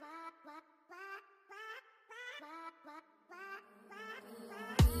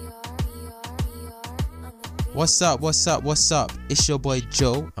What's up? What's up? What's up? It's your boy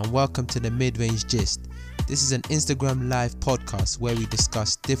Joe, and welcome to the Mid-Range Gist. This is an Instagram live podcast where we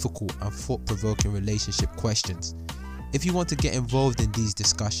discuss difficult and thought-provoking relationship questions. If you want to get involved in these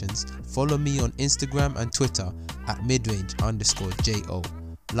discussions, follow me on Instagram and Twitter at midrange_JO.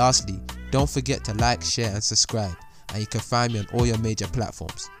 Lastly, don't forget to like, share, and subscribe, and you can find me on all your major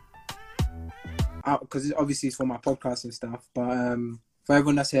platforms. Because obviously it's for my podcast and stuff, but for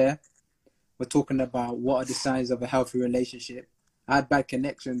everyone that's here, we're talking about what are the signs of a healthy relationship. I had bad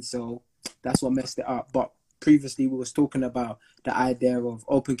connections, so that's what messed it up. But previously we was talking about the idea of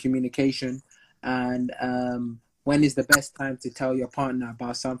open communication and when is the best time to tell your partner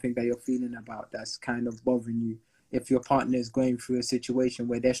about something that you're feeling about that's kind of bothering you. If your partner is going through a situation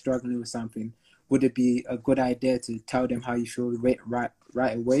where they're struggling with something, would it be a good idea to tell them how you feel right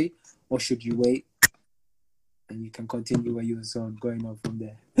away, or should you wait? And you can continue where you were going on from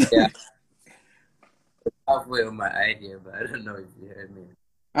there. Yeah. Halfway on my idea, but I don't know if you heard me.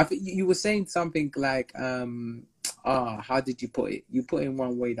 I think you were saying something like, how did you put it? You put it in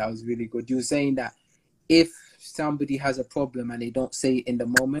one way that was really good. You were saying that if somebody has a problem and they don't say it in the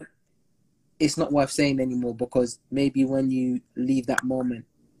moment, it's not worth saying anymore, because maybe when you leave that moment,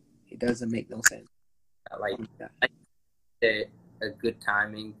 it doesn't make no sense. Like a good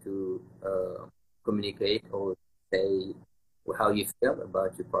timing to communicate or say how you feel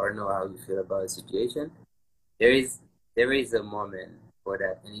about your partner or how you feel about a situation. There is a moment for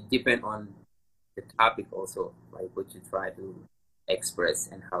that, and it depends on the topic also, like what you try to express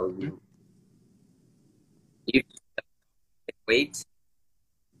and how you. If wait.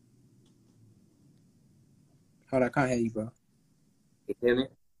 Hold on, I can't hear you, bro. You hear me?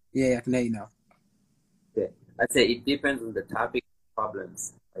 Yeah, I can hear you now. Okay. I'd say it depends on the topic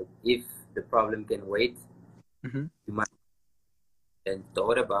problems. Like if the problem can wait, you might then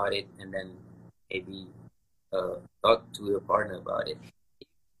thought about it and then maybe talk to your partner about it.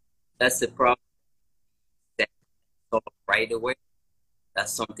 That's the problem that solve right away.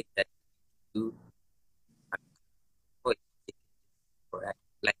 That's something that you do.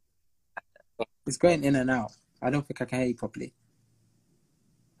 Like, it's going in and out. I don't think I can hear you properly.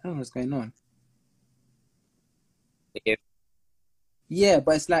 I don't know what's going on. Yeah,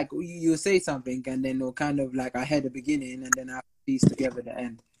 but it's like you say something and then it'll kind of like I heard the beginning and then I piece together the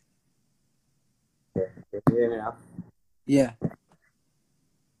end. Yeah.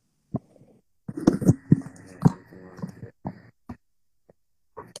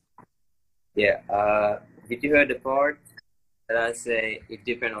 Yeah. Did you hear the part that I say it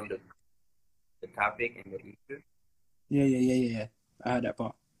depends on the topic and the issue? Yeah. I heard that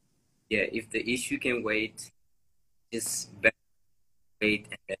part. Yeah, if the issue can wait, just wait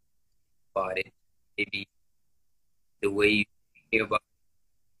and then about it. Maybe the way you think about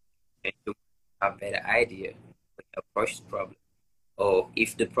it, and you have a better idea when you approach the problem. Or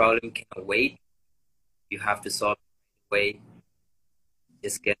if the problem can wait, you have to solve it right away.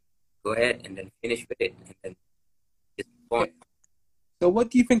 Just go ahead and then finish with it, and then just move on. So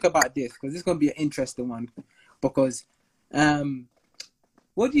what do you think about this? Because this is going to be an interesting one. Because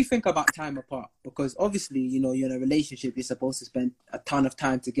what do you think about time apart? Because obviously, you're in a relationship, you're supposed to spend a ton of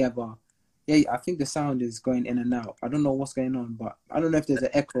time together. Yeah, I think the sound is going in and out. I don't know what's going on, but I don't know if there's an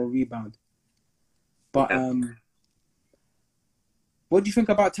echo or rebound. But what do you think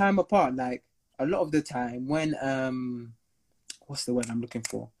about time apart? Like, a lot of the time when, what's the word I'm looking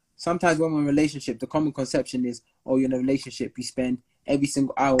for? Sometimes when we're in a relationship, the common conception is, you're in a relationship, you spend every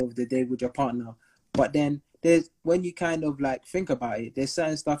single hour of the day with your partner. But then when you kind of like think about it, there's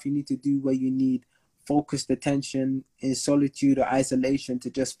certain stuff you need to do where you need focused attention in solitude or isolation to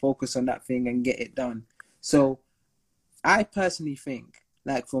just focus on that thing and get it done. So I personally think,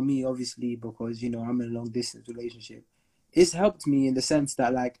 like for me, obviously, because, I'm in a long distance relationship, it's helped me in the sense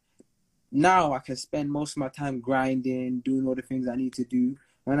that like now I can spend most of my time grinding, doing all the things I need to do.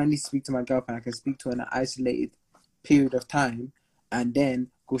 When I need to speak to my girlfriend, I can speak to her in an isolated period of time and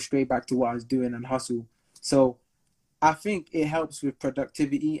then go straight back to what I was doing and hustle. So I think it helps with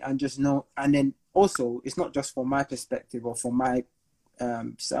productivity and just know. And then also, it's not just from my perspective or from my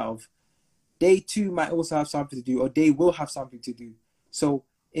self. They too might also have something to do, or they will have something to do. So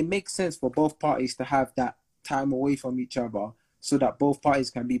it makes sense for both parties to have that time away from each other so that both parties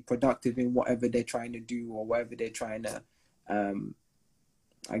can be productive in whatever they're trying to do or whatever they're trying to,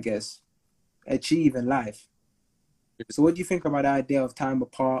 I guess, achieve in life. So what do you think about the idea of time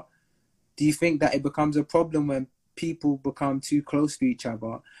apart? Do you think that it becomes a problem when people become too close to each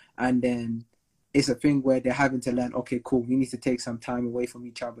other and then it's a thing where they're having to learn, okay, cool, we need to take some time away from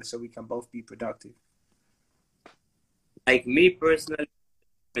each other so we can both be productive? Like me personally,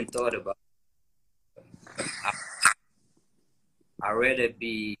 I haven't thought about it. I'd rather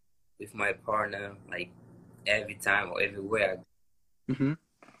be with my partner like every time or everywhere. Mm-hmm.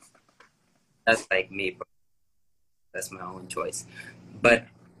 That's like me. That's my own choice. But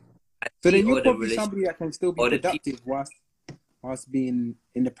I So see then you're other probably relationships, somebody that can still be other people. productive whilst being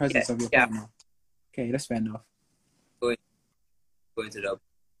in the Yeah, presence of your yeah. partner. Okay, that's fair enough. Going to the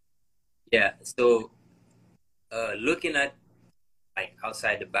yeah. So looking at like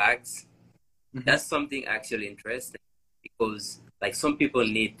outside the box, Mm-hmm. that's something actually interesting because like some people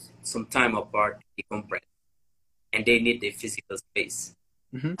need some time apart to decompress and they need their physical space.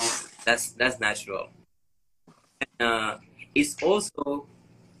 Mm-hmm. That's natural. Uh, it's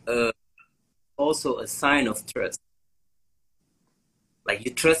uh, also a sign of trust. Like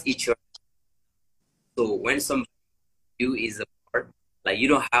you trust each other. So when somebody you is apart, like you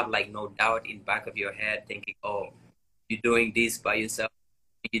don't have like no doubt in back of your head thinking, oh, you're doing this by yourself.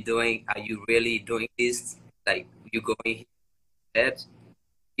 Are you really doing this? Like you going ahead?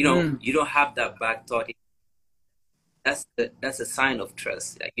 Mm. You don't have that back thought. That's a sign of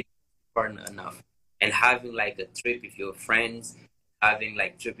trust. Like you partner enough. And having like a trip with your friends, having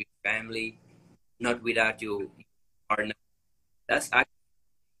like trip with family, not without your partner. That's actually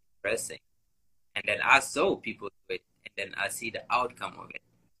interesting. And then I saw people do it, and then I see the outcome of it.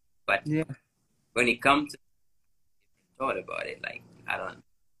 But Yeah. when it comes to thought about it, like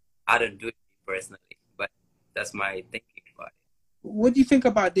I don't do it personally, but that's my thinking about it. What do you think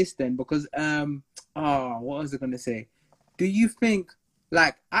about this then? Because what was I gonna say? Do you think,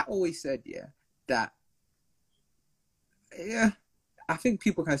 like I always said, that I think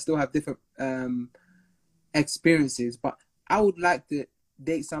people can still have different experiences, but I would like to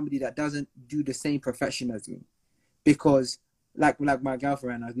date somebody that doesn't do the same profession as me, because like my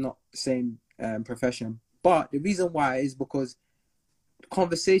girlfriend has not the same profession, but the reason why is because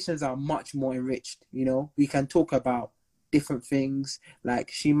conversations are much more enriched. You know, we can talk about different things. Like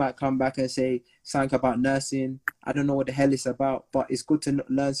she might come back and say something about nursing. I don't know what the hell it's about, but it's good to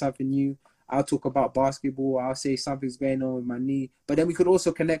learn something new. I'll talk about basketball. I'll say something's going on with my knee. But then we could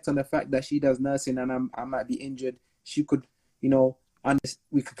also connect on the fact that she does nursing and I might be injured. She could, you know,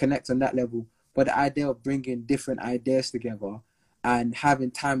 we could connect on that level. But the idea of bringing different ideas together and having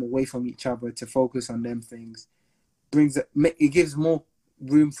time away from each other to focus on them things it gives more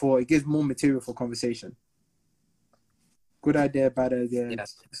it gives more material for conversation. Good idea, bad idea. Yeah.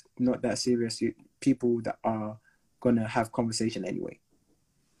 It's not that serious. People that are gonna have conversation anyway.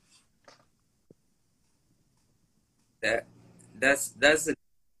 That's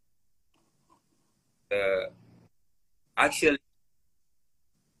actually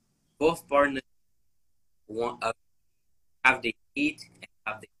both partners want have the need and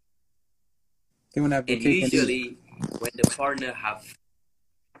have the They wanna have the and cake and eat. usually when the partner have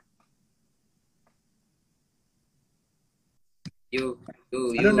you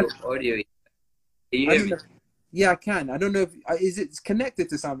I don't know. audio. Can you I hear don't me? know. Yeah, I can. I don't know if is it connected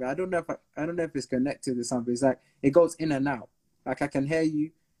to something. I don't know if I don't know if it's connected to something. It's like it goes in and out. Like I can hear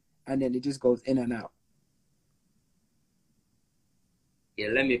you, and then it just goes in and out. Yeah,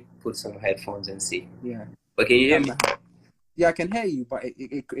 let me put some headphones and see. Yeah. But can you hear me? Yeah, I can hear you, but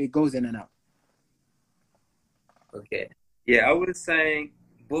it goes in and out. Okay. Yeah, I was saying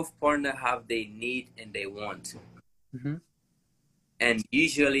both partner have they need and they want. Mm-hmm. And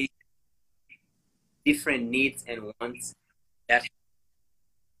usually different needs and wants that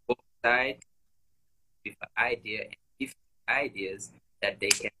both sides with an idea and different ideas that they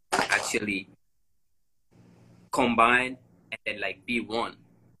can actually combine and then like be one.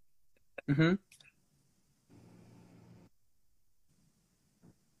 Mm-hmm.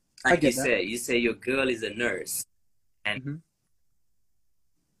 Like you say your girl is a nurse. And mm-hmm.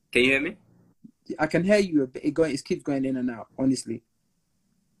 Can you hear me? I can hear you. It keeps going in and out. Honestly,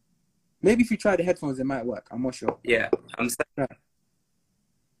 maybe if you try the headphones, it might work. I'm not sure. Yeah, I'm sorry.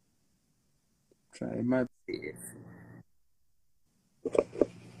 Try. It might.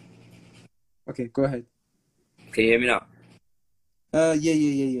 Okay, go ahead. Can you hear me now?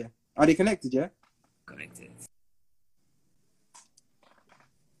 Yeah. Are they connected? Yeah. Connected.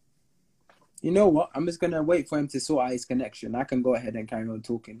 You know what? I'm just gonna wait for him to sort out his connection. I can go ahead and carry on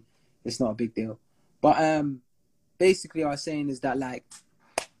talking. It's not a big deal. But basically, what I was saying is that like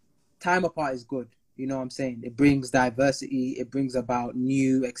time apart is good. You know what I'm saying? It brings diversity. It brings about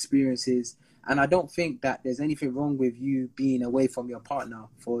new experiences. And I don't think that there's anything wrong with you being away from your partner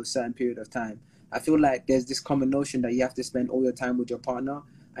for a certain period of time. I feel like there's this common notion that you have to spend all your time with your partner,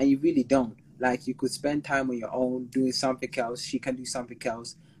 and you really don't. Like you could spend time on your own doing something else. She can do something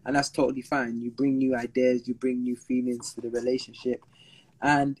else, and that's totally fine. You bring new ideas, you bring new feelings to the relationship,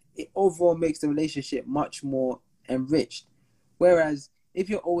 and it overall makes the relationship much more enriched. Whereas if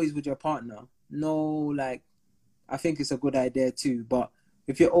you're always with your partner, no, like, I think it's a good idea too, but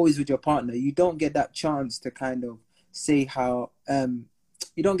if you're always with your partner, you don't get that chance to kind of say how,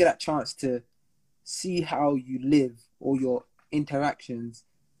 you don't get that chance to see how you live or your interactions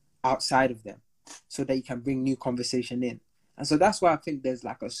outside of them, so that you can bring new conversation in. And so that's why I think there's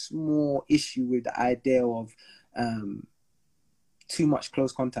like a small issue with the idea of too much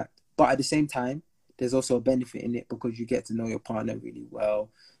close contact. But at the same time, there's also a benefit in it because you get to know your partner really well,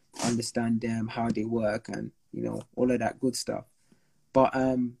 understand them, how they work, and, you know, all of that good stuff. But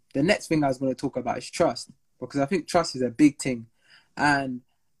the next thing I was going to talk about is trust, because I think trust is a big thing. And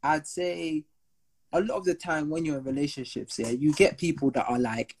I'd say a lot of the time when you're in relationships, yeah, you get people that are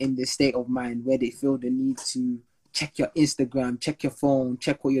like in this state of mind where they feel the need to check your Instagram, check your phone,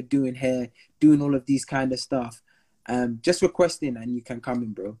 check what you're doing here, doing all of these kind of stuff. Just requesting and you can come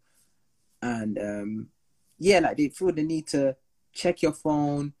in, bro. And yeah, like they feel the need to check your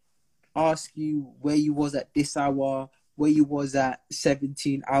phone, ask you where you was at this hour, where you was at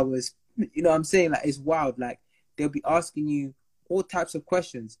 17 hours. You know what I'm saying? Like, it's wild. Like, they'll be asking you all types of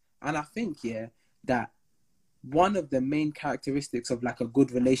questions. And I think, yeah, that one of the main characteristics of like a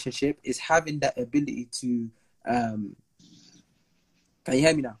good relationship is having that ability to can you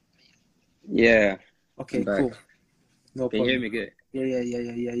hear me now? Yeah. Okay, cool. No problem. Can you hear me good?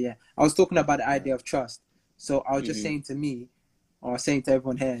 Yeah. I was talking about the idea of trust. So I was just saying to me, or saying to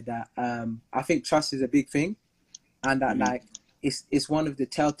everyone here, that I think trust is a big thing, and that like it's one of the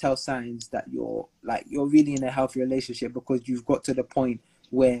telltale signs that you're really in a healthy relationship, because you've got to the point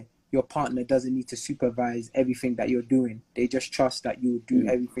where your partner doesn't need to supervise everything that you're doing. They just trust that you do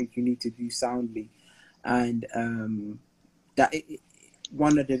everything you need to do soundly. And that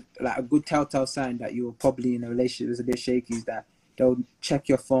one of the, like, a good telltale sign that you're probably in a relationship is a bit shaky is that they'll check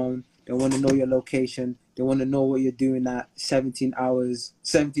your phone, they want to know your location, they want to know what you're doing at 1700 hours,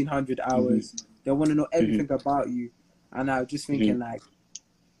 they want to know everything about you. And I was just thinking, like,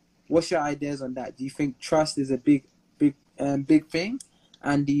 what's your ideas on that? Do you think trust is a big thing?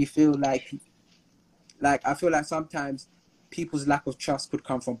 And do you feel like I feel like sometimes people's lack of trust could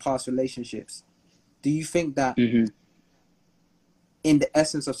come from past relationships. Do you think that in the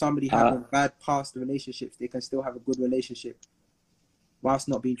essence of somebody having bad past relationships, they can still have a good relationship whilst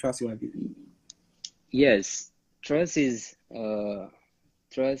not being trustworthy? Yes, trust is one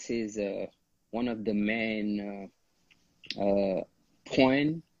of the main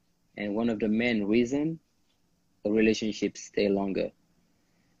point and one of the main reason a relationship stay longer.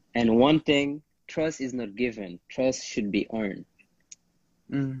 And one thing, trust is not given. Trust should be earned.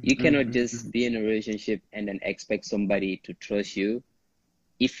 You cannot just be in a relationship and then expect somebody to trust you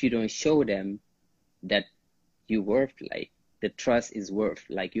if you don't show them that you worth, like, the trust is worth.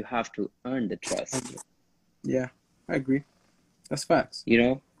 Like, you have to earn the trust. Yeah, I agree. That's facts. You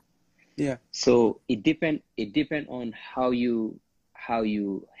know? Yeah. So it depend on how you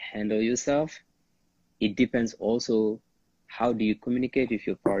handle yourself. It depends also how do you communicate with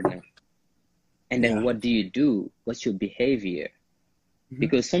your partner. And then what do you do? What's your behavior?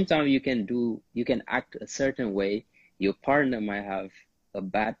 Because sometimes you can act a certain way. Your partner might have a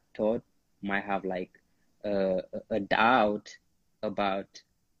bad thought, might have like a doubt about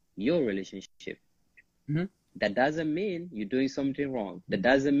your relationship. That doesn't mean you're doing something wrong. That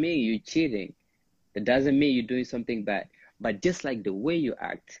doesn't mean you're cheating. That doesn't mean you're doing something bad. But just like the way you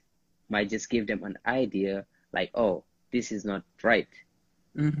act might just give them an idea, like, oh, this is not right.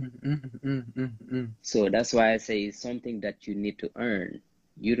 So that's why I say it's something that you need to earn.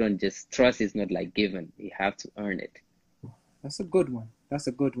 You don't just trust is not like given. You have to earn it. That's a good one.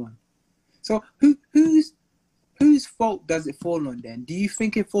 So whose fault does it fall on then? Do you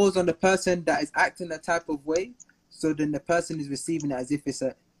think it falls on the person that is acting a type of way, so then the person is receiving it as if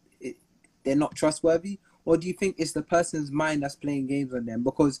they're not trustworthy? Or do you think it's the person's mind that's playing games on them?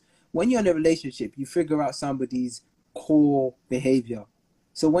 Because when you're in a relationship, you figure out somebody's core behavior.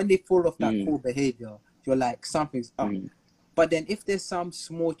 So when they fall off that core behavior, you're like, something's up. But then if there's some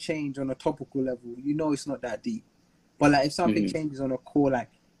small change on a topical level, you know it's not that deep. But like if something changes on a core, like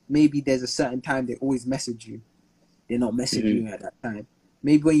maybe there's a certain time they always message you. They're not messaging you at that time.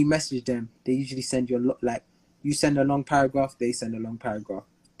 Maybe when you message them, they usually send you like you send a long paragraph, they send a long paragraph.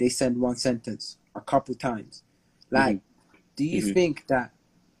 They send one sentence a couple times. Like, do you think that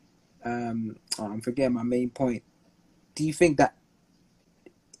I'm forgetting my main point. Do you think that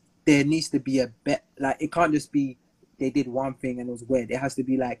there needs to be a bet, like it can't just be they did one thing and it was weird. It has to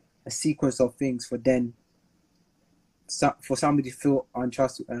be like a sequence of things for somebody to feel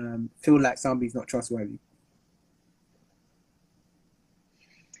feel like somebody's not trustworthy.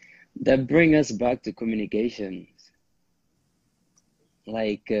 That bring us back to communications.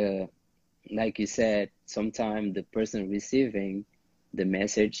 Like you said, sometimes the person receiving the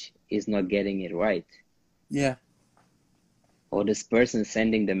message is not getting it right. Yeah. Or this person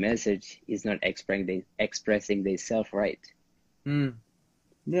sending the message is not expressing themselves right.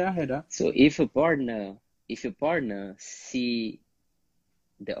 Yeah, I heard that. So if a partner see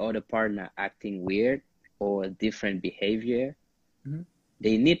the other partner acting weird or different behavior,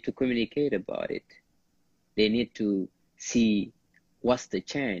 they need to communicate about it. They need to see what's the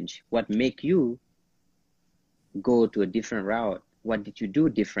change, what make you go to a different route. What did you do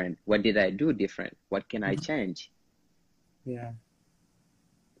different? What did I do different? What can I change? Yeah.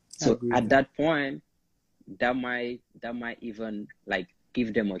 So at that point, that might even like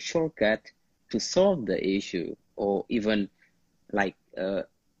give them a shortcut to solve the issue, or even like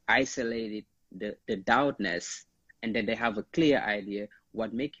isolate it, the doubtness, and then they have a clear idea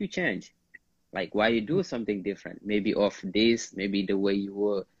what make you change, like why you do something different. Maybe of this, maybe the way you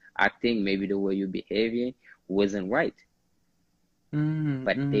were acting, maybe the way you behaving wasn't right.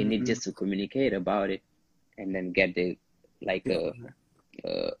 But they need just to communicate about it and then get the like the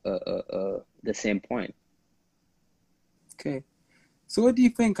same point. Okay. So what do you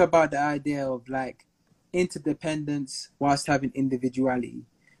think about the idea of like interdependence whilst having individuality?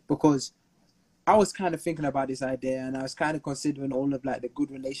 Because I was kind of thinking about this idea, and I was kind of considering all of like the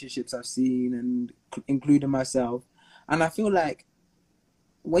good relationships I've seen, and including myself. And I feel like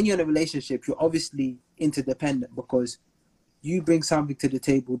when you're in a relationship, you're obviously interdependent because you bring something to the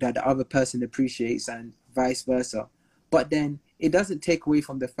table that the other person appreciates, and vice versa. But then it doesn't take away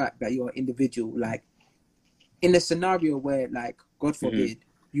from the fact that you're an individual. Like in a scenario where, like, God forbid,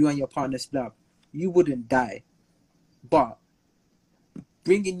 you and your partner split up, you wouldn't die. But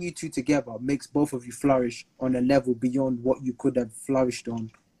bringing you two together makes both of you flourish on a level beyond what you could have flourished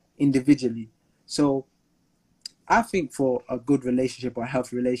on individually. So I think for a good relationship or a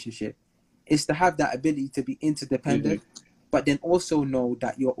healthy relationship is to have that ability to be interdependent, but then also know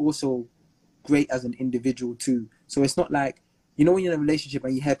that you're also great as an individual too. So it's not like, you know, when you're in a relationship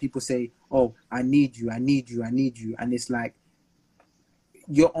and you hear people say, oh, I need you, I need you, I need you. And it's like,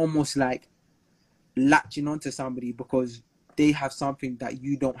 you're almost like latching onto somebody because they have something that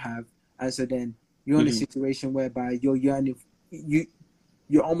you don't have. And so then you're in a situation whereby you're yearning,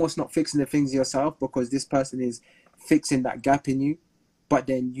 you're almost not fixing the things yourself because this person is fixing that gap in you. But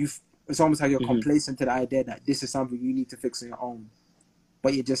then it's almost like you're complacent to the idea that this is something you need to fix on your own.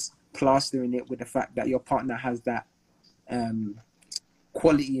 But you're just plastering it with the fact that your partner has that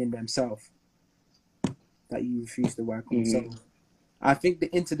quality in themselves that you refuse to work on. So I think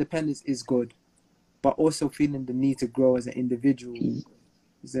the interdependence is good, but also feeling the need to grow as an individual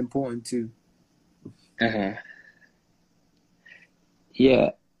is important too. Yeah,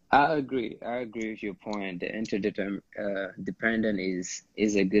 I agree. I agree with your point. The interdependent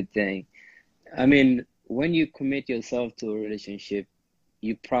is a good thing. I mean, when you commit yourself to a relationship,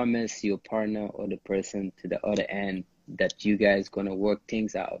 you promise your partner or the person to the other end that you guys gonna work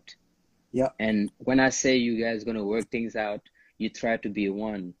things out. Yeah. And when I say you guys gonna work things out, you try to be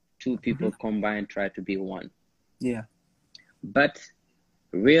one. Two people combined try to be one. Yeah. But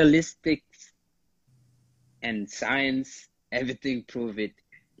realistic and science, everything prove it.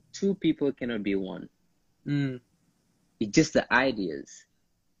 Two people cannot be one. It's just the ideas.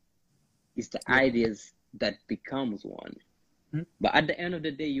 It's the ideas that becomes one. But at the end of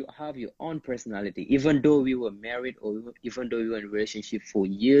the day, you have your own personality. Even though we were married or even though we were in a relationship for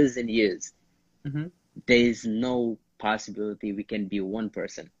years and years, there is no possibility we can be one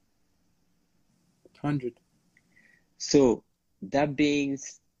person. 100. So that being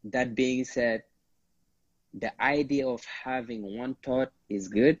said, the idea of having one thought is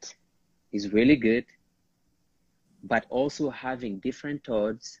good, is really good, but also having different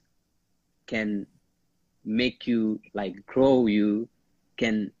thoughts can make you like grow, you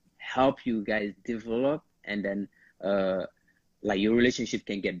can help you guys develop, and then like your relationship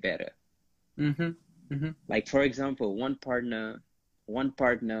can get better. Like for example, one partner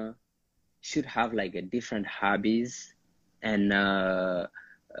should have like a different hobbies and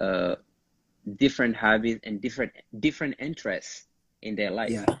different interests in their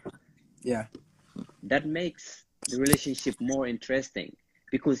life. Yeah. That makes the relationship more interesting,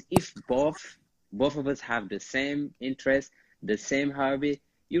 because if both of us have the same interest, the same hobby,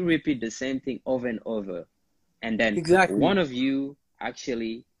 you repeat the same thing over and over, and then one of you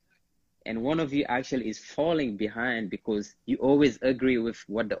actually is falling behind because you always agree with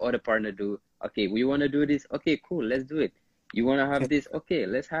what the other partner do. Okay, we want to do this. Okay, cool, let's do it. You want to have this? Okay,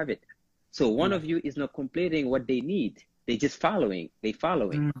 let's have it. So one of you is not completing what they need. They just following.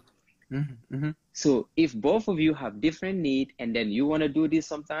 So if both of you have different need and then you want to do this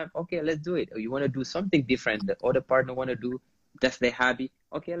sometime, okay, let's do it. Or you want to do something different, the other partner want to do, that's their hobby,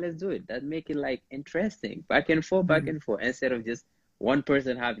 okay, let's do it. That make it like interesting, back and forth, instead of just one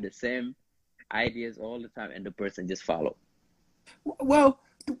person having the same ideas all the time and the person just follow. Well,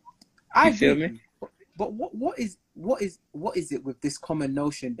 I you feel me? But what is it with this common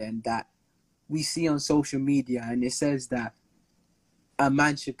notion then that we see on social media, and it says that a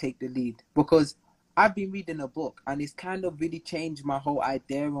man should take the lead? Because I've been reading a book and it's kind of really changed my whole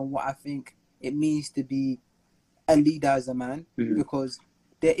idea on what I think it means to be a leader as a man. Because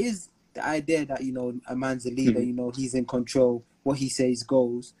there is the idea that, you know, a man's a leader, you know, he's in control, what he says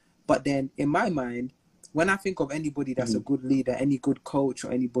goes. But then in my mind, when I think of anybody that's a good leader, any good coach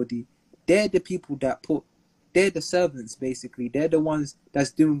or anybody, they're the people that they're the servants, basically. They're the ones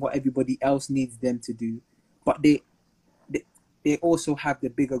that's doing what everybody else needs them to do. But they also have the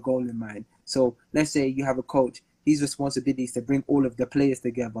bigger goal in mind. So let's say you have a coach, his responsibility is to bring all of the players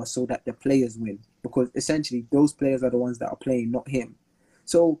together so that the players win. Because essentially those players are the ones that are playing, not him.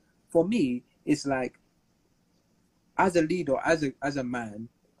 So for me, it's like, as a leader, as a man,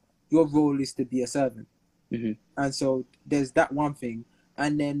 your role is to be a servant. And so there's that one thing.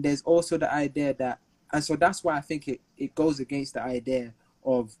 And then there's also the idea that, and so that's why I think it goes against the idea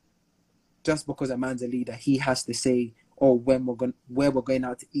of just because a man's a leader, he has to say, oh, where we're going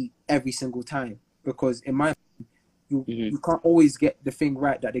out to eat every single time. Because in my opinion, you can't always get the thing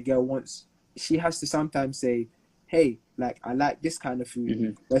right that the girl wants. She has to sometimes say, hey, like, I like this kind of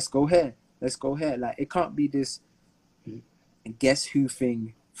food. Let's go here. Like, it can't be this guess who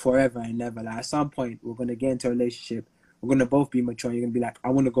thing forever and ever. Like, at some point, we're going to get into a relationship. We're going to both be mature. You're going to be like, I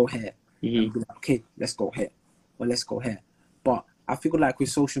want to go here. And we'll be like, okay, let's go here. Or let's go here. But I feel like with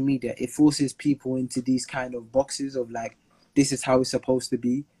social media, it forces people into these kind of boxes of like, this is how it's supposed to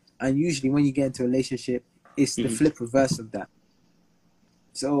be. And usually when you get into a relationship, it's the flip reverse of that.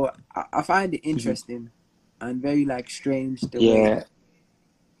 So I find it interesting and very like strange the way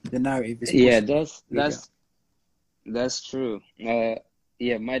the narrative is. Yeah, that's true.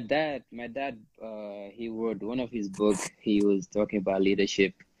 Yeah, my dad, he wrote one of his books. He was talking about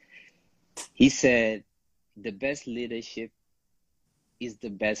leadership. He said, the best leadership is the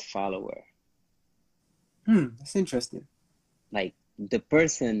best follower. That's interesting. Like the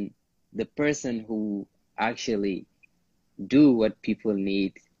person who actually do what people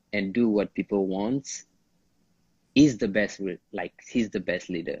need and do what people want is the best. Like, he's the best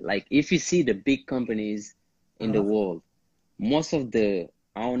leader. Like, if you see the big companies in the world, most of the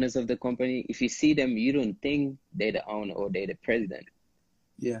owners of the company, if you see them, you don't think they're the owner or they're the president.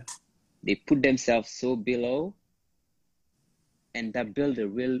 Yeah. They put themselves so below, and that build a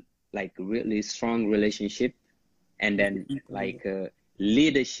really strong relationship, and then like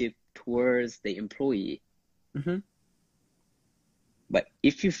leadership towards the employee. But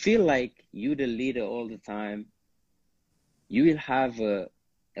if you feel like you're the leader all the time, you will have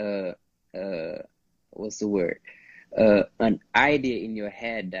an idea in your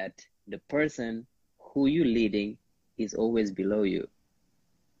head that the person who you're leading is always below you.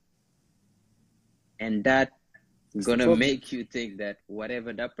 And that gonna make you think that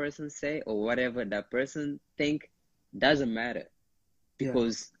whatever that person say or whatever that person think doesn't matter,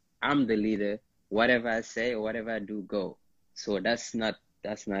 because I'm the leader. Whatever I say or whatever I do, go. So that's not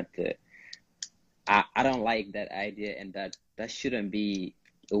I don't like that idea, and that shouldn't be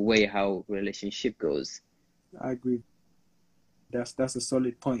the way how relationship goes. I agree. That's a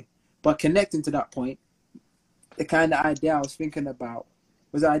solid point. But connecting to that point, the kind of idea I was thinking about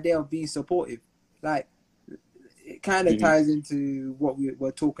was the idea of being supportive. Like, it kind of ties into what we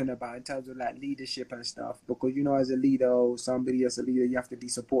were talking about in terms of like leadership and stuff, because, you know, as a leader or somebody as a leader, you have to be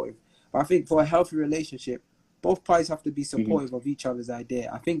supportive. But I think for a healthy relationship, both parties have to be supportive of each other's idea.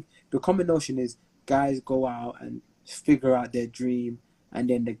 I think the common notion is guys go out and figure out their dream, and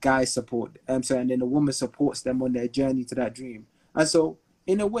then the guy and then the woman supports them on their journey to that dream. And so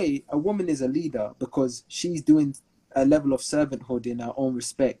in a way, a woman is a leader because she's doing a level of servanthood in her own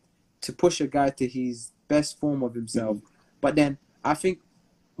respect to push a guy to his best form of himself. But then I think,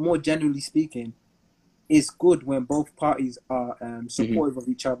 more generally speaking, it's good when both parties are supportive of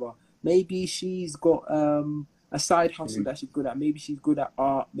each other. Maybe she's got a side hustle that she's good at. Maybe she's good at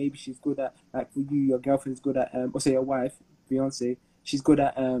art. Maybe she's good at, like for you, your girlfriend's good at, or say your wife, fiance, she's good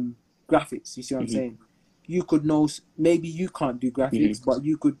at graphics. You see what I'm saying? You could know, maybe you can't do graphics, but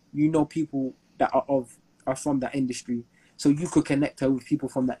you know people that are from that industry. So you could connect her with people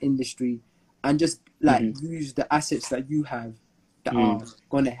from that industry and just like use the assets that you have that are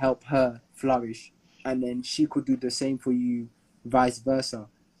going to help her flourish. And then she could do the same for you, vice versa.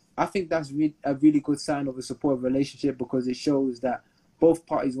 I think that's a really good sign of a supportive relationship, because it shows that both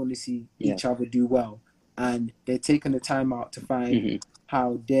parties want to see each other do well, and they're taking the time out to find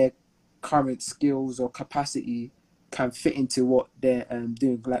how their current skills or capacity can fit into what they're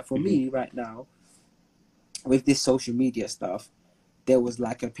doing. Like for me right now, with this social media stuff, there was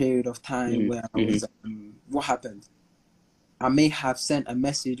like a period of time where I was, what happened? I may have sent a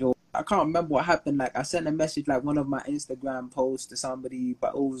message, or I can't remember what happened. Like I sent a message, like one of my Instagram posts to somebody,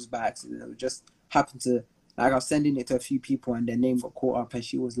 but it was by accident. It just happened to, like I was sending it to a few people and their name got caught up, and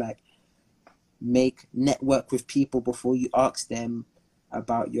she was like, network with people before you ask them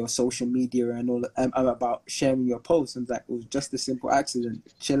about your social media and all, about sharing your posts. And like, it was just a simple accident.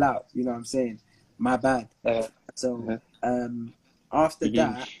 Chill out. You know what I'm saying? My bad. So, after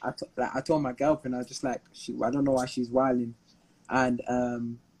that, I told my girlfriend, I was just like, I don't know why she's wilding. And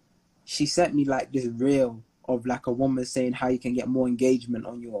she sent me like this reel of like a woman saying how you can get more engagement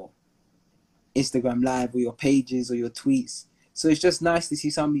on your Instagram live or your pages or your tweets. So it's just nice to see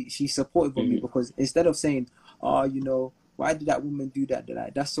somebody, she's supportive of me, because instead of saying, oh, you know, why did that woman do that?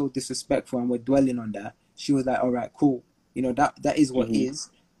 Like, that's so disrespectful and we're dwelling on that. She was like, all right, cool. You know, that is what is,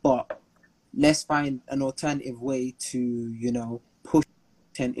 but let's find an alternative way to, you know, push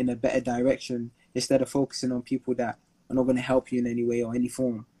in a better direction, instead of focusing on people that are not going to help you in any way or any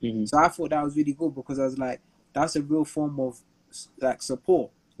form. So I thought that was really good, because I was like, that's a real form of like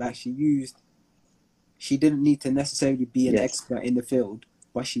support. Like she didn't need to necessarily be an expert in the field,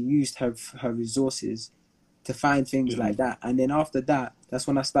 but she used her resources to find things like that. And then after that, that's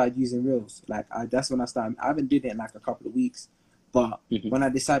when I started using reels. Like that's when I started. I haven't did it in like a couple of weeks, but when I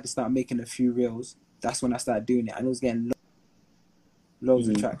decided to start making a few reels, that's when I started doing it, and it was getting loads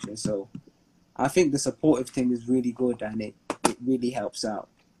of traction. So I think the supportive thing is really good, and it really helps out.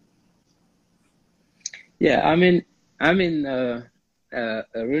 Yeah, I mean, a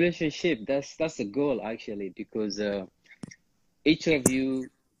relationship, that's a goal actually, because each of you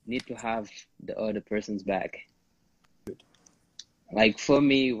need to have the other person's back. Like for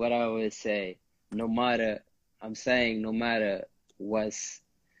me, what I always say, no matter what's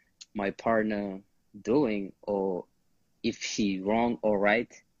my partner doing, or if she's wrong or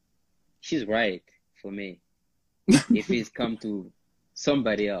right, she's right for me. If it's come to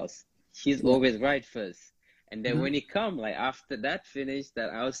somebody else, she's always right first. And then when it come, like after that finish,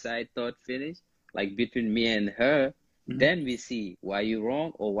 that outside thought finish, like between me and her, then we see why you're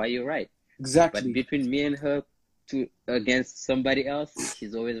wrong or why you're right. Exactly. But between me and her against somebody else,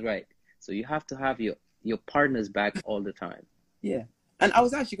 she's always right. So you have to have your partner's back all the time. Yeah. And I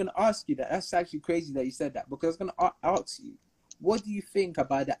was actually going to ask you that. That's actually crazy that you said that, because I was going to ask you, what do you think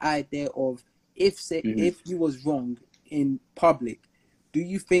about the idea of if you was wrong in public, do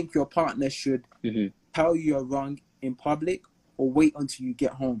you think your partner should tell you you're wrong in public, or wait until you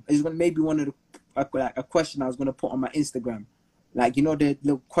get home? It's maybe one of the a question I was going to put on my Instagram. Like, you know, the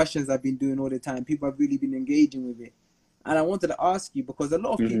little questions I've been doing all the time. People have really been engaging with it. And I wanted to ask you, because a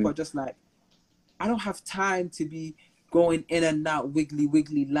lot of people are just like, I don't have time to be going in and out,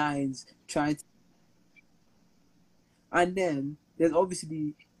 wiggly lines, trying to... And then there's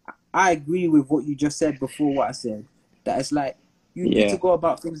obviously, I agree with what you just said before what I said, that it's like, you need to go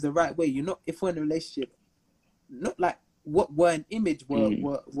about things the right way. You're not, if we're in a relationship, not like what we're an image,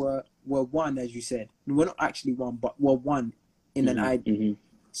 we're one, as you said. We're not actually one, but we're one in an idea.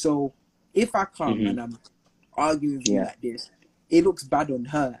 So if I come and I'm arguing with you like this, it looks bad on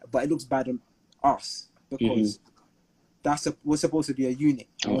her, but it looks bad on us, because we're supposed to be a unit.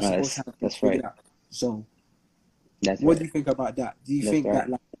 And we're supposed to have to figure it out. So what do you think about that? Do you think that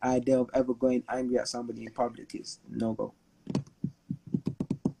like the idea of ever going angry at somebody in public is no go?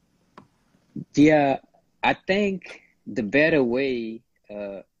 Yeah, I think the better way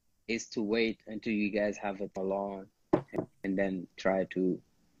is to wait until you guys have it alone, and then try to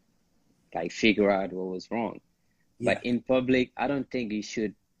like figure out what was wrong. But in public, I don't think you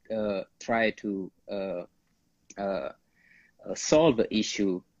should try to solve the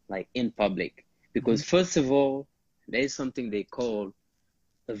issue like in public, because first of all, there is something they call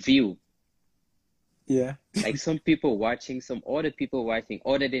a view. Yeah. Like some people watching, some other people watching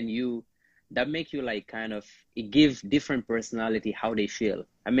other than you, that make you like kind of, it gives different personality how they feel.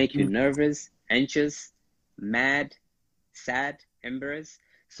 That make you nervous, anxious, mad, sad, embarrassed.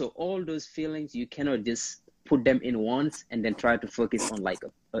 So all those feelings, you cannot just put them in once and then try to focus on like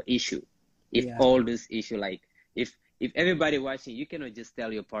a issue. If all this issue, like if everybody watching, you cannot just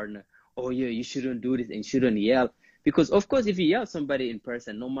tell your partner, oh yeah, you shouldn't do this and shouldn't yell. Because of course, if you yell somebody in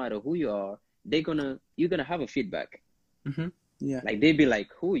person, no matter who you are, you're gonna have a feedback. Yeah. Like they'd be like,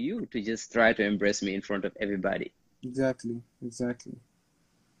 who are you to just try to embrace me in front of everybody? Exactly.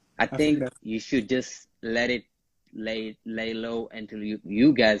 I I think think you should just let it lay low until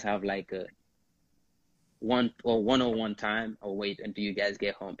you guys have like a one-on-one time, or wait until you guys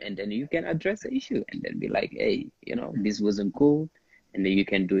get home, and then you can address the issue and then be like, hey, this wasn't cool, and then you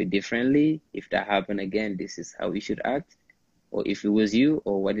can do it differently. If that happened again, this is how we should act. Or if it was you,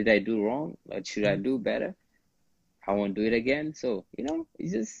 or what did I do wrong? What should I do better? I won't do it again. So,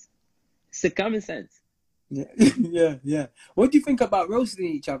 it's a common sense. Yeah, yeah. What do you think about roasting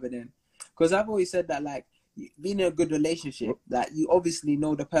each other then? Because I've always said that, like, being in a good relationship, that you obviously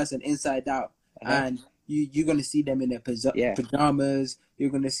know the person inside out, and you're gonna see them in their pajamas. You're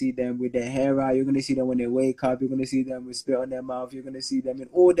gonna see them with their hair out. You're gonna see them when they wake up. You're gonna see them with spit on their mouth. You're gonna see them in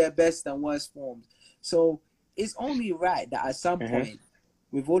all their best and worst forms. So it's only right that at some point,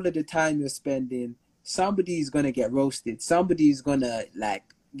 with all of the time you're spending, somebody's gonna get roasted. Somebody's gonna like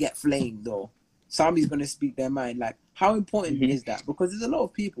get flamed, or somebody's gonna speak their mind. Like, how important is that? Because there's a lot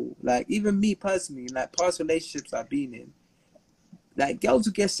of people, like even me personally, like past relationships I've been in, like girls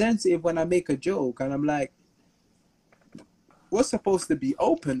who get sensitive when I make a joke, and I'm like, we're supposed to be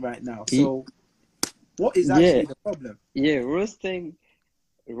open right now. So what is actually the problem? Yeah, roasting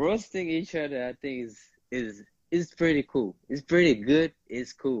each other, I think is pretty cool. It's pretty good.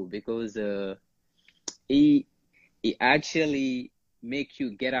 It's cool because it actually make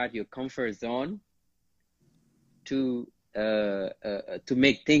you get out your comfort zone to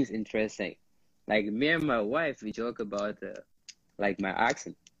make things interesting. Like me and my wife, we joke about like my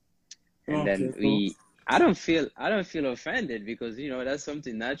accent, and then I don't feel offended because that's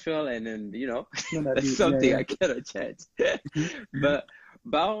something natural, and then that's something I cannot change. but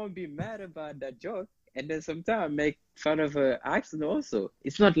I won't be mad about that joke, and then sometimes make fun of her accent also.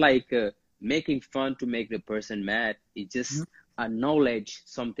 It's not like making fun to make the person mad. It's just acknowledge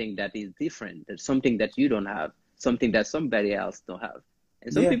something that is different, that's something that you don't have, something that somebody else don't have,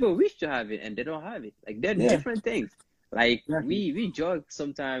 and some people wish to have it and they don't have it. Like they're different things. Like we joke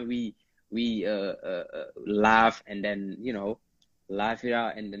sometimes, we laugh and then laugh it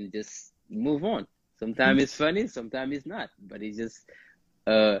out and then just move on. Sometimes it's funny, sometimes it's not, but it's just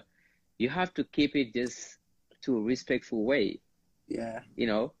you have to keep it just to a respectful way.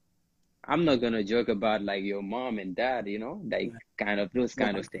 I'm not gonna joke about like your mom and dad, like kind of those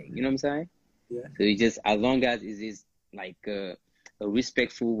kind of things. You know what I'm saying? Yeah. So it's just, as long as it is like a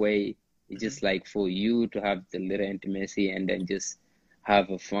respectful way, it's just like for you to have the little intimacy and then just have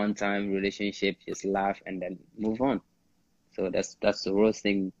a fun time relationship, just laugh and then move on. So that's the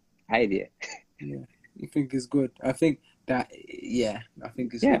roasting idea. Yeah, I think it's good. I think that I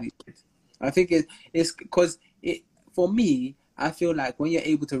think it's really good. I think it's because for me, I feel like when you're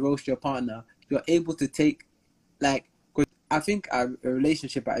able to roast your partner, you're able to take, like, cause I think a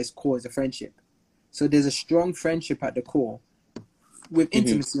relationship at its core is a friendship. So there's a strong friendship at the core with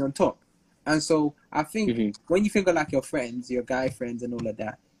intimacy on top. And so I think when you think of like your friends, your guy friends and all of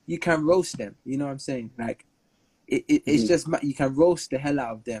that, you can roast them. You know what I'm saying? Like it's just, you can roast the hell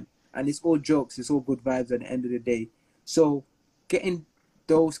out of them. And it's all jokes. It's all good vibes at the end of the day. So getting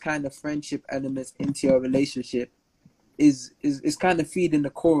those kind of friendship elements into your relationship is kind of feeding the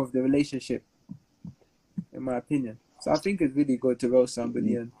core of the relationship, in my opinion. So I think it's really good to roast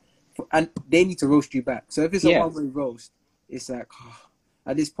somebody, and they need to roast you back. So if it's a one-way roast, it's like,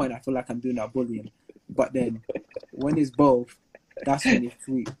 at this point I feel like I'm doing that bullying. But then when it's both, that's when it's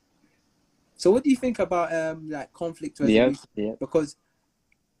sweet. So what do you think about like conflict resolution? Because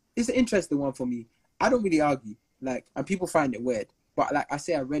it's an interesting one for me. I don't really argue, like, and people find it weird, but like I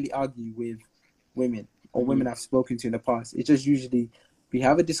say, I rarely argue with women or women I've spoken to in the past. It's just usually we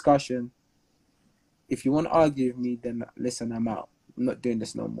have a discussion. If you want to argue with me, then listen, I'm out. I'm not doing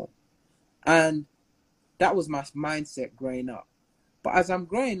this no more. And that was my mindset growing up. But as I'm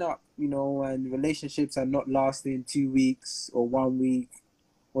growing up, and relationships are not lasting 2 weeks or 1 week,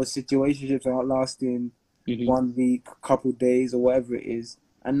 or situationships are not lasting 1 week, couple days, or whatever it is,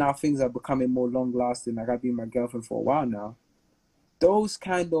 and now things are becoming more long lasting, like I've been with my girlfriend for a while now, those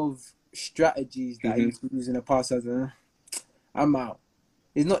kind of strategies that I used to use in the past, as I'm out,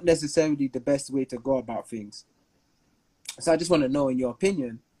 is not necessarily the best way to go about things. So I just want to know, in your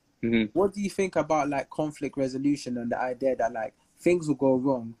opinion, what do you think about like conflict resolution and the idea that like things will go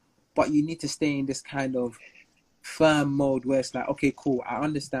wrong, but you need to stay in this kind of firm mode where it's like, okay, cool, I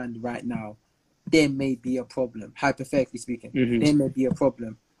understand right now there may be a problem, hypothetically speaking, there may be a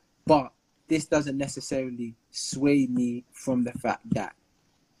problem, but this doesn't necessarily sway me from the fact that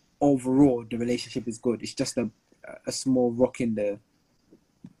overall the relationship is good. It's just a small rock in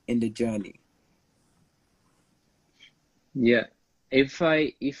the journey. Yeah. If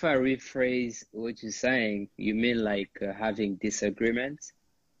I rephrase what you're saying, you mean like having disagreements?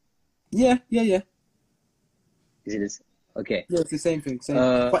 Yeah. Is it this? Okay. Yeah, it's the same thing.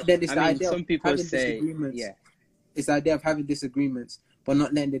 But then it's I the mean, idea of some people having say, disagreements. yeah, It's the idea of having disagreements, but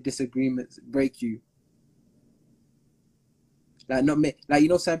not letting the disagreements break you. Like like, you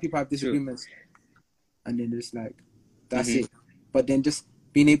know, some people have true. disagreements, and then it's like, that's Mm-hmm. it. But then just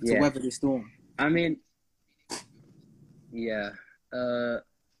being able to Yeah. weather the storm. I mean, yeah.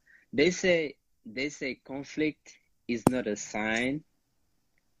 They say conflict is not a sign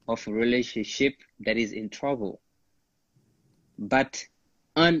of a relationship that is in trouble, but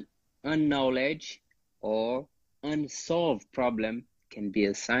unknowledge or unsolved problem can be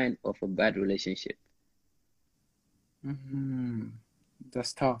a sign of a bad relationship.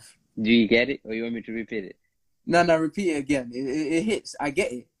 That's tough. Do you get it, or you want me to repeat it? No, repeat it again. It hits. I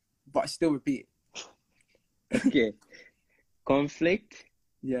get it, but still repeat it. Okay. Conflict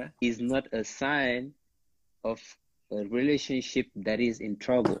Yeah. is not a sign of a relationship that is in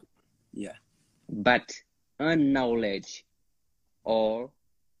trouble. Yeah. But unknowledge or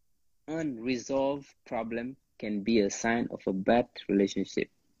unresolved problem can be a sign of a bad relationship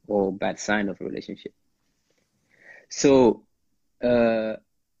or bad sign of a relationship. So, that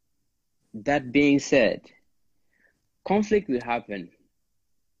being said, conflict will happen.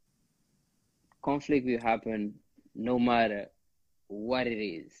 Conflict will happen no matter what it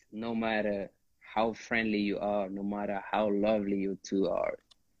is, no matter how friendly you are, no matter how lovely you two are.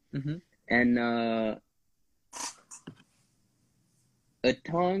 Mm-hmm. And a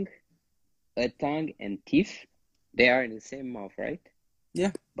tongue and teeth, they are in the same mouth, right?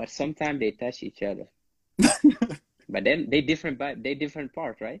 Yeah. But sometimes they touch each other. But then they different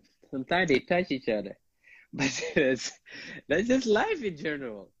parts, right? Sometimes they touch each other. But that's just life in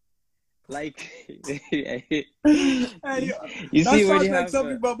general. Like you see when you have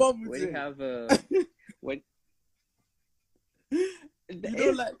something my mom would when say. you have when You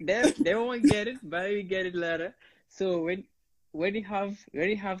don't like they won't get it, but we get it later. So when you have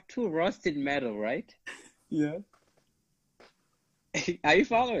two rusted metal, right? Yeah. Are you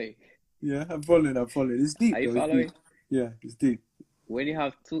following? Yeah, I'm following. It's deep. Are you though. It's following? deep. Yeah, it's deep. When you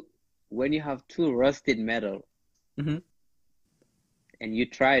have two rusted metal, Mm-hmm. and you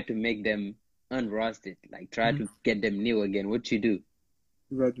try to make them unrusted, like try to get them new again, what you do?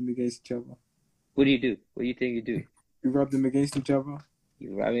 You rub them against each other. What do you do? What do you think you do? You rub them against each other.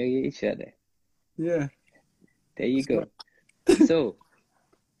 You rub against each other. Yeah. There you go. So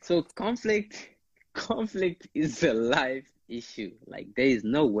conflict is a life issue. Like there is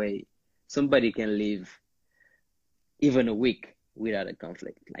no way somebody can live even a week without a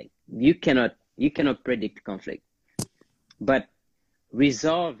conflict. Like you cannot predict conflict. But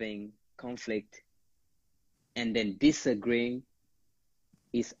resolving conflict and then disagreeing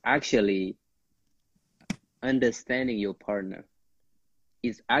is actually understanding your partner.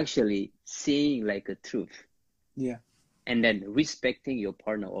 Is actually seeing like a truth. Yeah. And then respecting your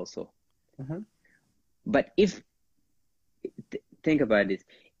partner also. Mm-hmm. But think about this.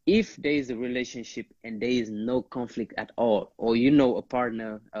 If there is a relationship and there is no conflict at all, or you know a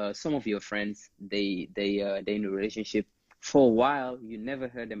partner, some of your friends, they in a relationship for a while, you never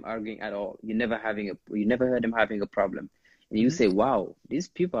heard them arguing at all. You never heard them having a problem. And you say, wow, these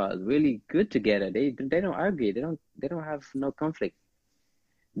people are really good together. They don't argue. They don't have no conflict.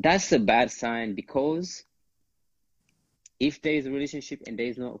 That's a bad sign, because if there is a relationship and there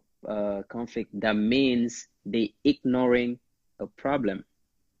is no conflict, that means they ignoring a problem.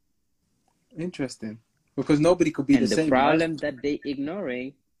 Interesting. Because nobody could be the same. And the problem that they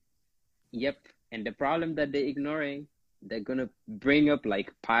ignoring, and the problem that they ignoring, they're gonna bring up,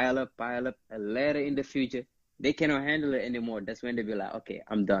 like pile up later in the future. They cannot handle it anymore. That's when they be like, okay,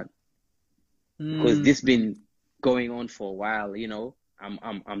 I'm done. Because this been going on for a while, you know.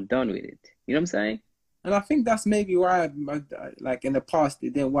 I'm done with it. You know what I'm saying? And I think that's maybe why, like in the past,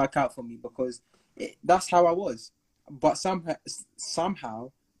 it didn't work out for me, because that's how I was. But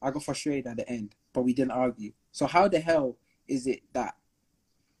somehow I got frustrated at the end, but we didn't argue. So how the hell is it that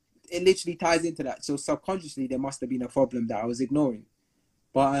it literally ties into that? So subconsciously there must have been a problem that I was ignoring.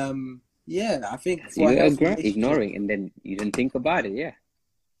 But yeah, I think you are ignoring, and then you didn't think about it.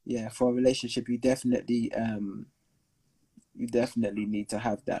 Yeah, for a relationship, you definitely need to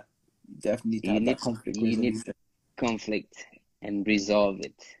have that. You definitely need to have that conflict. You need conflict and resolve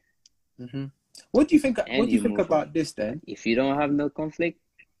it. Mm-hmm. What do you think? What do you think about this then? If you don't have no conflict,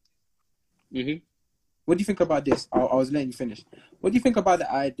 What do you think about this? I was letting you finish. What do you think about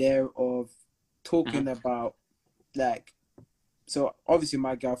the idea of talking about, like, so obviously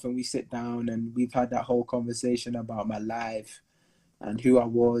my girlfriend, we sit down and we've had that whole conversation about my life and who I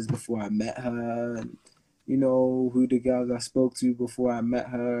was before I met her, and you know, who the girls I spoke to before I met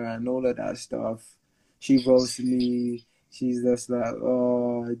her and all of that stuff. She roasted me. She's just like,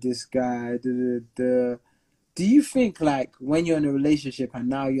 oh, this guy, da, da, da. Do you think, like, when you're in a relationship and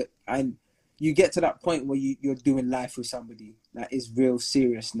now you get to that point where you're doing life with somebody that is real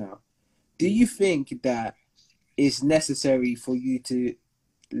serious now, do you think that it's necessary for you to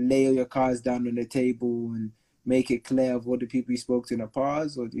lay your cards down on the table and make it clear of what the people you spoke to in the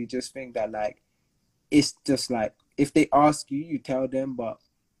past? Or do you just think that, like, it's just like, if they ask you, you tell them, but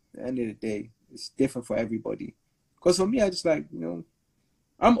at the end of the day, it's different for everybody? Because for me, I just like, you know,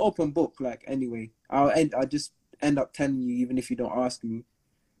 I'm open book. Like, anyway, I'll just end up telling you even if you don't ask me.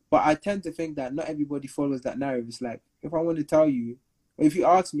 But I tend to think that not everybody follows that narrative. It's like, if I want to tell you, or if you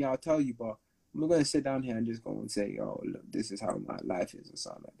ask me, I'll tell you, but I'm not going to sit down here and just go and say, oh, look, this is how my life is or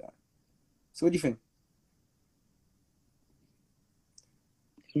something like that. So what do you think?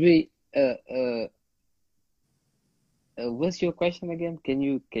 What's your question again? Can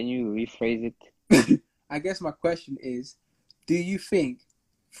you rephrase it? I guess my question is, do you think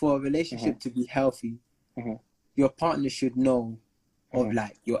for a relationship to be healthy, your partner should know of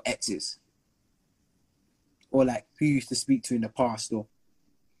like your exes, or like who you used to speak to in the past, or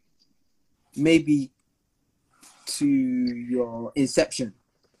maybe to your inception,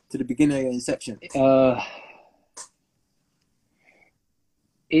 to the beginning of your inception?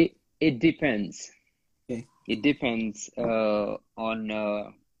 It depends. Okay. It depends on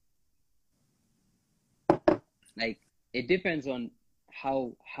like, it depends on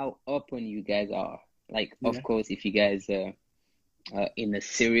how open you guys are. Like, of course, if you guys in a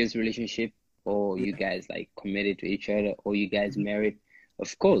serious relationship, or you guys like committed to each other, or you guys married,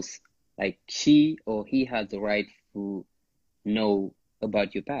 of course, like, she or he has the right to know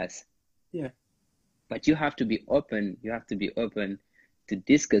about your past. Yeah. But you have to be open. You have to be open to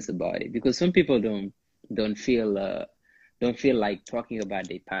discuss about it, because some people don't feel like talking about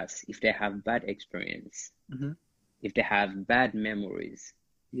their past if they have bad experience, if they have bad memories.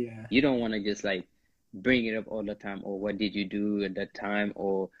 Yeah. You don't want to just like bring it up all the time, or what did you do at that time,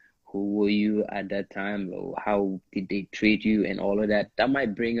 or who were you at that time, or how did they treat you, and all of that. That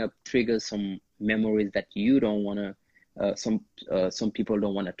might trigger some memories that you don't want to, some people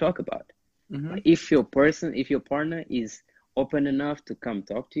don't want to talk about. But if your partner is open enough to come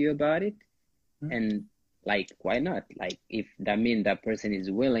talk to you about it, and like, why not? Like, if that means that person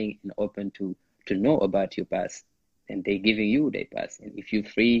is willing and open to know about your past, and they're giving you their past, and if you're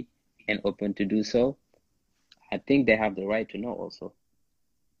free and open to do so, I think they have the right to know also.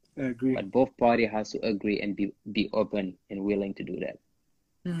 I agree. But both parties has to agree and be open and willing to do that.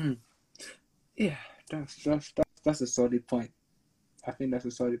 Yeah, that's a solid point. I think that's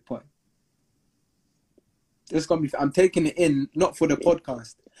a solid point. It's gonna be. I'm taking it in, not for the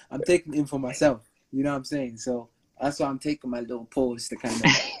podcast. I'm taking it in for myself. You know what I'm saying? So that's why I'm taking my little pause to kind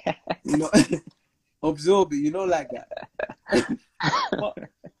of, you know, absorb it. You know, like that.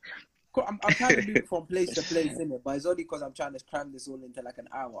 But I'm trying to move from place to place, in it, but it's only because I'm trying to cram this all into like an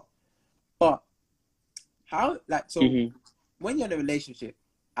hour. But how, like, so when you're in a relationship,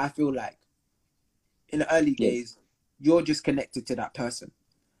 I feel like in the early days, you're just connected to that person.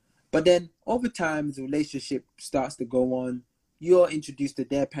 But then over time, the relationship starts to go on. You're introduced to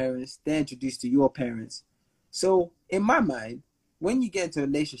their parents. They're introduced to your parents. So in my mind, when you get into a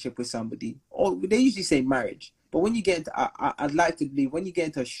relationship with somebody, or they usually say marriage, but when you get into, I'd like to believe, when you get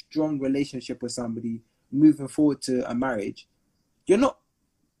into a strong relationship with somebody, moving forward to a marriage, you're not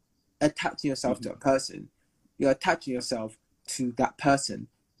attaching yourself to a person. You're attaching yourself to that person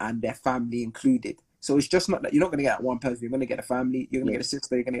and their family included. So it's just not that you're not going to get that one person. You're going to get a family. You're going to get a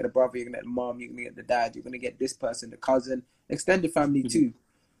sister. You're going to get a brother. You're going to get a mom. You're going to get the dad. You're going to get this person, the cousin, extended family too.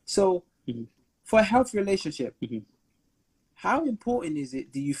 So for a healthy relationship, how important is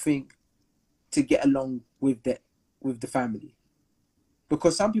it, do you think, to get along with the family?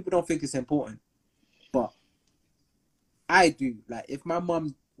 Because some people don't think it's important, but I do. Like, if my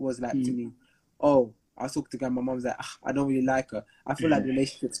mom was like to me, oh, I was talking to my mom's like, I don't really like her, I feel like the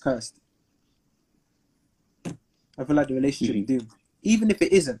relationship's cursed. I feel like the relationship doomed. Even if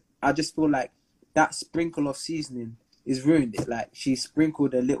it isn't, I just feel like that sprinkle of seasoning is ruined it. Like, she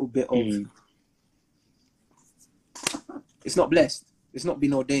sprinkled a little bit of, it's not blessed. It's not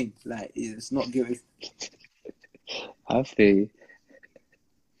been ordained. Like, it's not given. I feel you.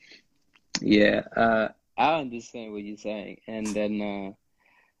 Yeah, I understand what you're saying. And then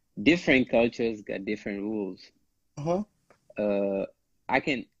different cultures got different rules. I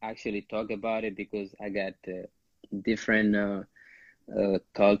can actually talk about it because I got different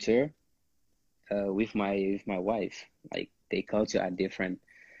culture with my wife. Like, their culture are different.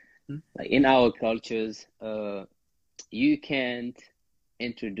 Like in our cultures, you can't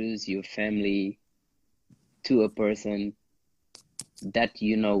introduce your family to a person that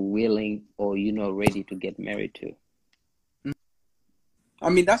you're not willing or you're not ready to get married to. I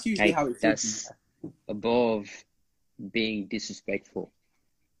mean, that's usually Like how it should that's above being disrespectful.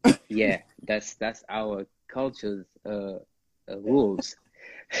 Yeah, that's our culture's rules.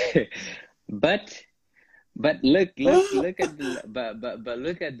 But look be. at the but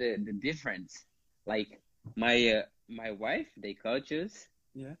look at the difference. Like my wife, they cultures,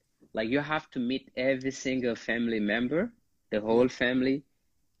 Yeah. like you have to meet every single family member, the whole family,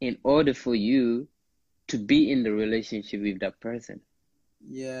 in order for you to be in the relationship with that person.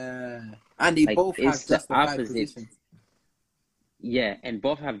 Yeah. And they Like both have it's the justified opposite. positions. Yeah, and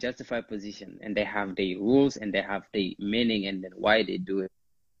both have justified position, and they have the rules, and they have the meaning, and then why they do it.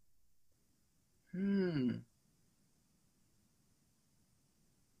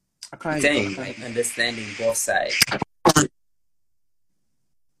 I can't Saying, like, understanding both sides.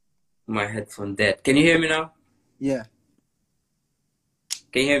 My headphone dead. Can you hear me now? Yeah.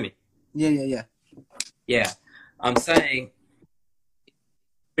 Can you hear me? Yeah. Yeah. I'm saying it's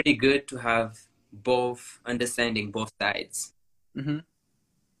pretty good to have both understanding both sides. And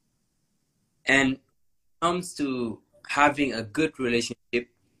when it comes to having a good relationship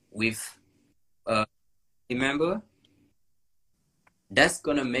with a family member, that's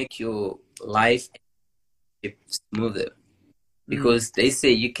gonna make your life smoother. Because they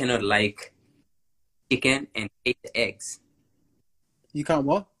say you cannot like chicken and hate the eggs. You can't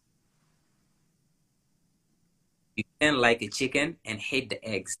what? You can like a chicken and hate the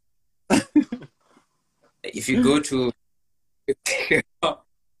eggs. If you go to, you're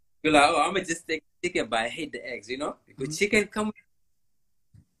like, oh, I'm gonna just take chicken, but I hate the eggs, you know? Because chicken come,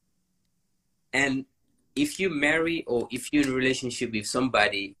 and if you marry or if you're in a relationship with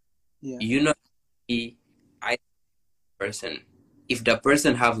somebody, you're not the person. If the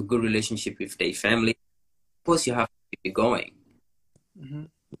person have a good relationship with their family, of course you have to keep it going.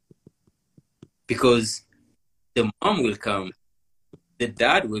 Because the mom will come, the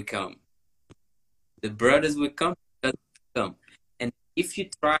dad will come, the brothers will come, and if you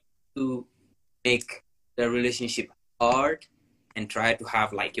try to make the relationship hard and try to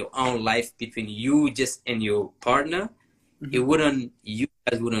have like your own life between you just and your partner, you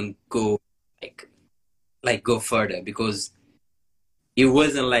guys wouldn't go like go further, because it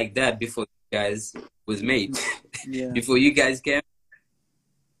wasn't like that before you guys was made. Before you guys came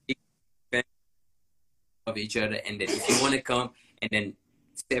of each other, and then if you want to come and then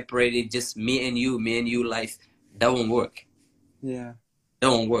separate it, just me and you life, that won't work. That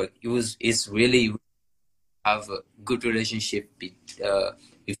won't work. It's really have a good relationship with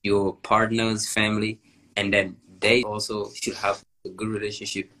your partner's family, and then they also should have a good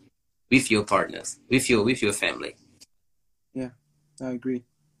relationship with your partners, with your family. I agree.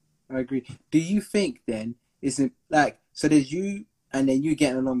 Do you think then, isn't like, so there's you and then you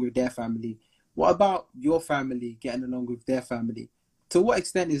getting along with their family? What about your family getting along with their family? To what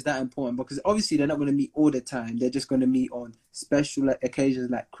extent is that important? Because obviously they're not going to meet all the time. They're just going to meet on special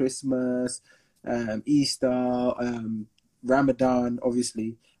occasions like Christmas, Easter, Ramadan,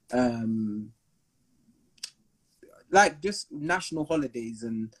 obviously. Like just national holidays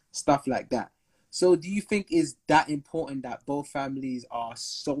and stuff like that. So do you think is that important that both families are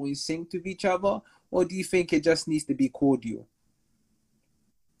so in sync with each other? Or do you think it just needs to be cordial?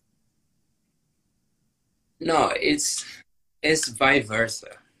 No, it's vice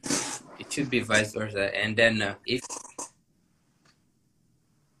versa. It should be vice versa. And then if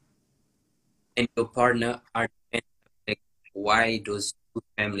and your partner are like, why those two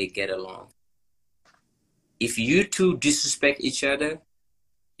families get along. If you two disrespect each other,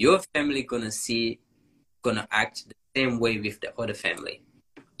 your family gonna act the same way with the other family.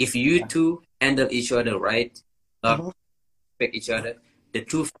 If you two handle each other right, love, respect each other, the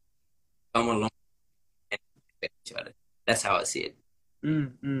two come along and respect each other. That's how I see it.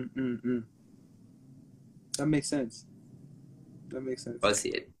 That makes sense. I see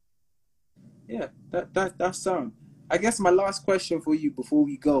it. Yeah, that's sound. I guess my last question for you before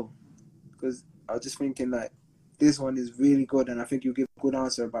we go, because I was just thinking like this one is really good and I think you'll give a good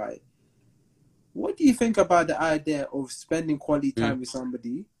answer about it. What do you think about the idea of spending quality time with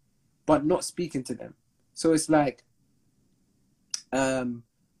somebody but not speaking to them? So it's like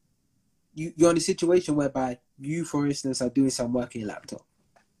you're in a situation whereby you, for instance, are doing some work on your laptop.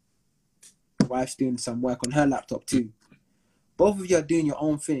 Wife's doing some work on her laptop too. Both of you are doing your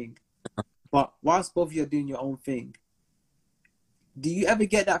own thing. But whilst both of you are doing your own thing, do you ever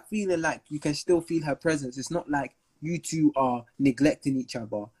get that feeling like you can still feel her presence? It's not like you two are neglecting each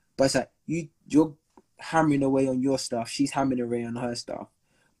other, but it's like you're hammering away on your stuff, she's hammering away on her stuff.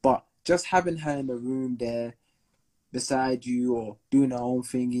 But just having her in the room there beside you or doing her own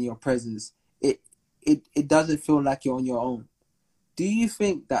thing in your presence, it doesn't feel like you're on your own. Do you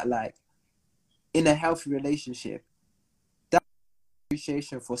think that, like, in a healthy relationship, that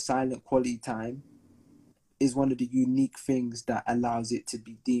appreciation for silent quality time is one of the unique things that allows it to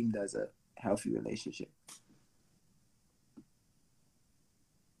be deemed as a healthy relationship?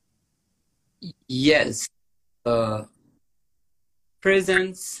 Yes.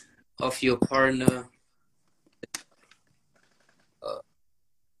 Presence of your partner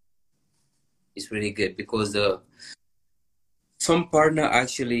is really good, because some partner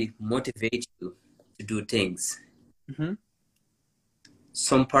actually motivate you to do things. Mm-hmm.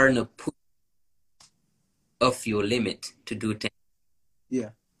 Some partner put off your limit to do things. Yeah.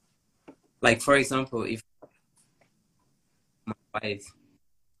 Like, for example, if my wife,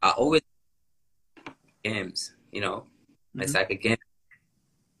 I always games, it's like a game.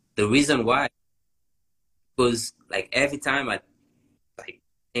 The reason why, because like every time I like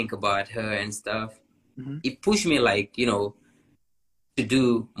think about her and stuff, it pushed me, like, to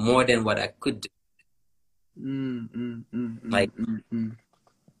do more than what I could do.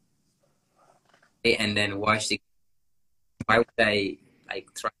 And then watch the. Why would I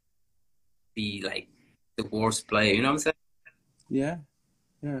like try to be like the worst player? You know what I'm saying? Yeah,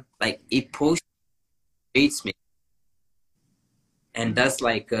 yeah. Like, it pushes me, and that's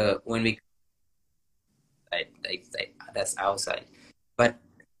like when we like that's outside, but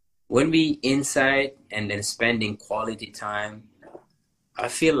when we inside and then spending quality time, I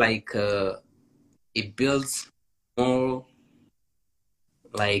feel like it builds more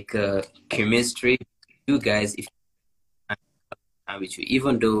like chemistry. You guys, if I'm with you,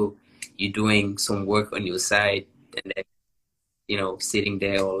 even though you're doing some work on your side, and then sitting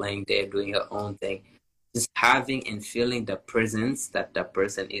there or laying there doing your own thing, just having and feeling the presence that that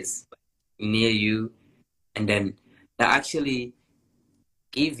person is near you, and then that actually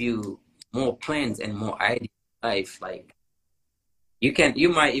give you more plans and more ideas in life. Like, you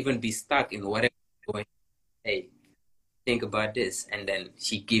might even be stuck in whatever you're going, hey, think about this, and then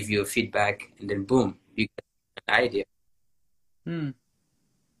she give you a feedback, and then boom, you get an idea. You know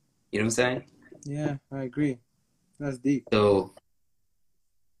what I'm saying? Yeah, I agree. That's deep. So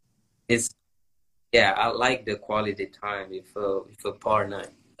I like the quality time with a partner.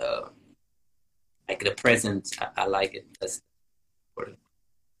 Like the presence, I like it. That's for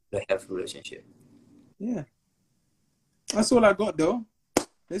the healthy relationship. Yeah. That's all I got, though.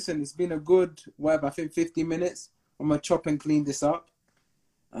 Listen, it's been a good, I think 15 minutes. I'm going to chop and clean this up.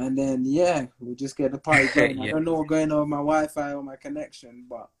 And then, we'll just get the party going. I don't know what's going on with my Wi-Fi or my connection,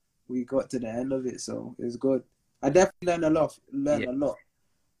 but we got to the end of it, so it's good. I definitely learned a lot.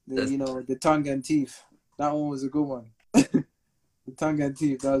 The tongue and teeth. That one was a good one. The tongue and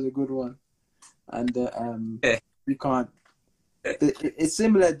teeth, that was a good one. And you can't. It's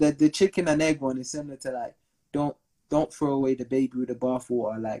similar. The chicken and egg one is similar to, like, don't throw away the baby with the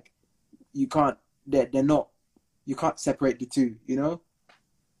bathwater. Like, you can't. They're not. You can't separate the two.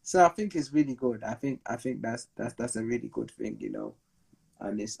 So I think it's really good. I think that's a really good thing.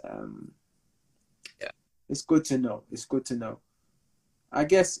 And it's it's good to know. It's good to know. I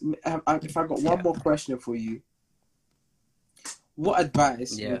guess if I got one more question for you, what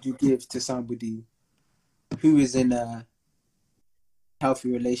advice would you give to somebody who is in a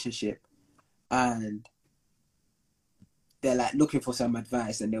healthy relationship and they're like looking for some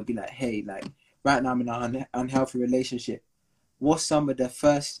advice, and they'll be like, hey, like, right now I'm in an unhealthy relationship. What's some of the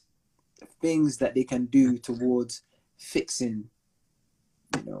first things that they can do towards fixing,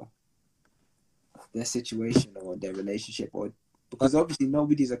 their situation or their relationship? Or because obviously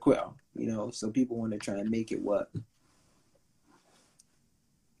nobody's a quitter, so people want to try and make it work.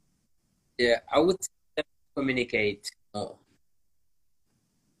 Yeah, I would communicate more.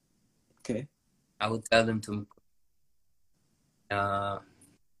 Okay. I would tell them to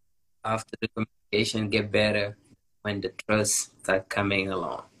after the communication get better when the trust start coming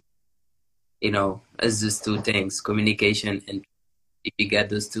along. It's just two things: communication, and if you got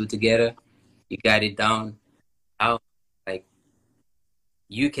those two together, you got it down. How, like,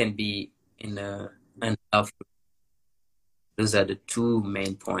 you can be in a unhealthy. Those are the two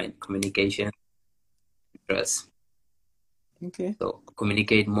main points: communication and trust. Okay. So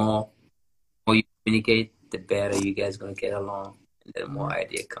communicate more. The more you communicate, the better you guys gonna get along, and the more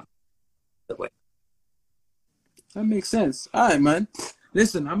idea come the way. That makes sense. All right, man.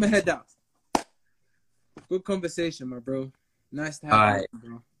 Listen, I'm gonna head out. Good conversation, my bro. Nice to have you,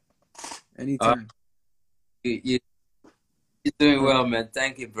 bro. Anytime. You're doing well, man.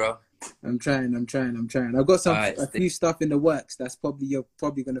 Thank you, bro. I'm trying. I've got Alright, a few stuff in the works that's probably you're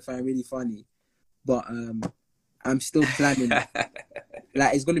probably gonna find really funny, but I'm still planning.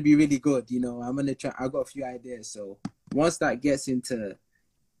 Like it's gonna be really good, you know. I'm gonna try. I got a few ideas, so once that gets into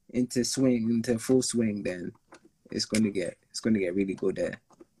full swing, then it's gonna get really good there.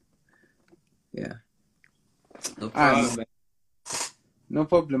 Yeah. No problem, man. No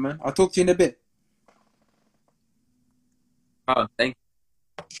problem, man. I'll talk to you in a bit. Oh, thank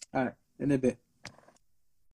you. All right, in a bit.